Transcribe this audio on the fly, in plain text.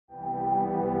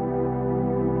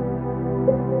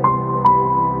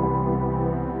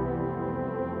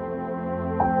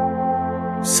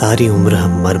सारी उम्र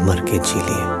हम मर मर के जी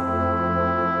लिए,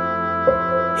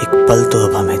 एक पल तो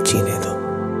अब हमें जीने दो,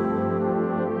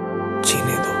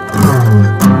 जीने दो।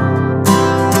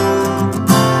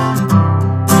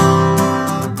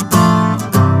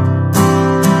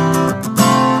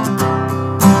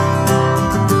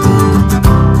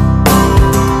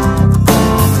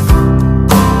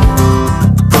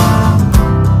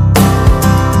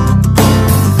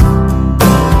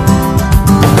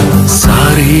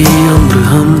 सारी उम्र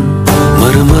हम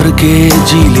मर मर के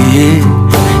जी लिए,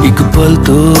 एक पल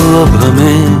तो अब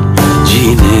हमें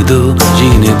जीने दो,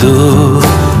 जीने दो।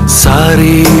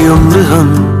 सारी उम्र हम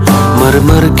मर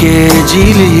मर के जी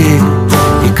लिए,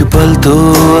 एक पल तो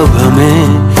अब हमें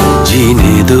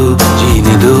जीने दो,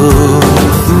 जीने दो।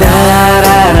 ना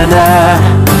ना ना ना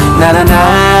ना ना ना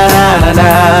ना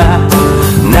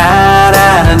ना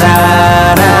ना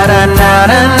ना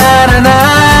ना ना ना।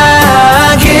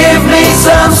 Give me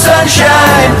some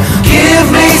sunshine, give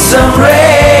me some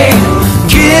rain,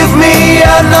 give me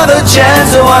another chance,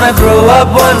 I wanna grow up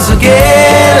once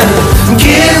again.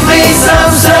 Give me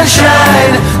some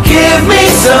sunshine, give me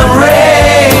some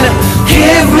rain,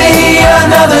 give me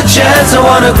another chance, I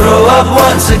wanna grow up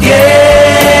once again.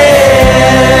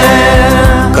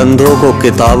 कंधों को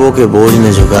किताबों के बोझ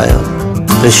ने झुकाया,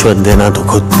 रिश्वत देना तो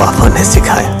खुद पापा ने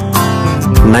सिखाया।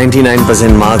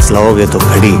 99% मार्क्स लाओगे तो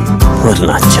घड़ी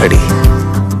वरना छड़ी,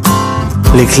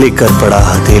 लिख लिख कर पड़ा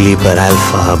हथेली पर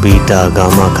अल्फा बीटा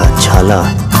गामा का छाला।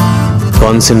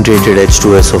 कॉन्सेंट्रेटेड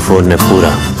H2SO4 ने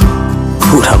पूरा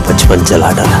बचपन जला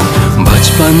डाला।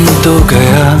 बचपन तो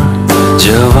गया,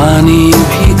 जवानी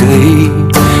भी गई,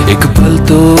 एक पल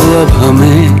तो अब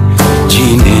हमें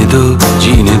जीने दो,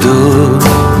 जीने दो।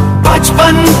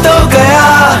 बचपन तो गया,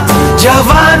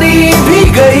 जवानी भी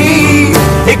गई,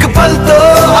 एक पल तो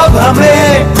अब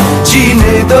हमें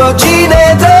जीने दो, जीने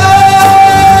दो।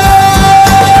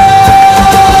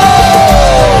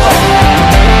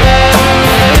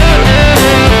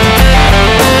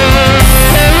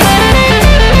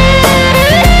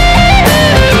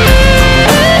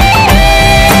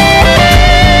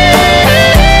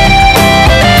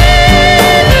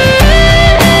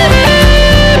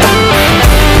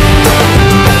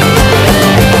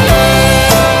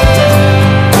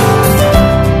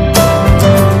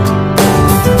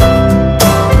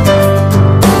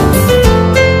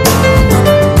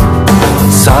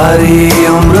 सारी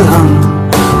उम्र हम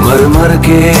मर मर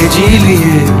के जी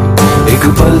लिए, एक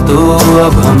पल तो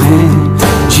अब हमें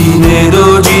जीने दो,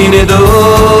 जीने दो।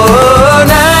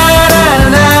 ना ना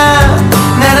ना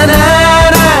ना ना ना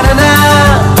ना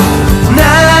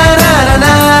ना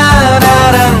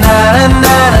ना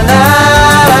ना ना।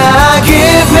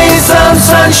 Give me some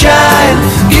sunshine,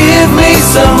 give me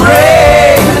some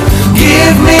rain,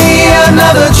 give me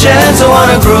another chance, I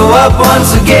wanna grow up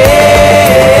once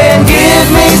again. Give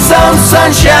me some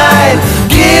sunshine,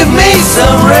 give me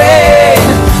some rain,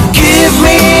 give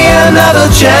me another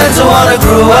chance, I wanna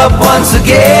grow up once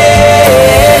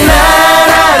again.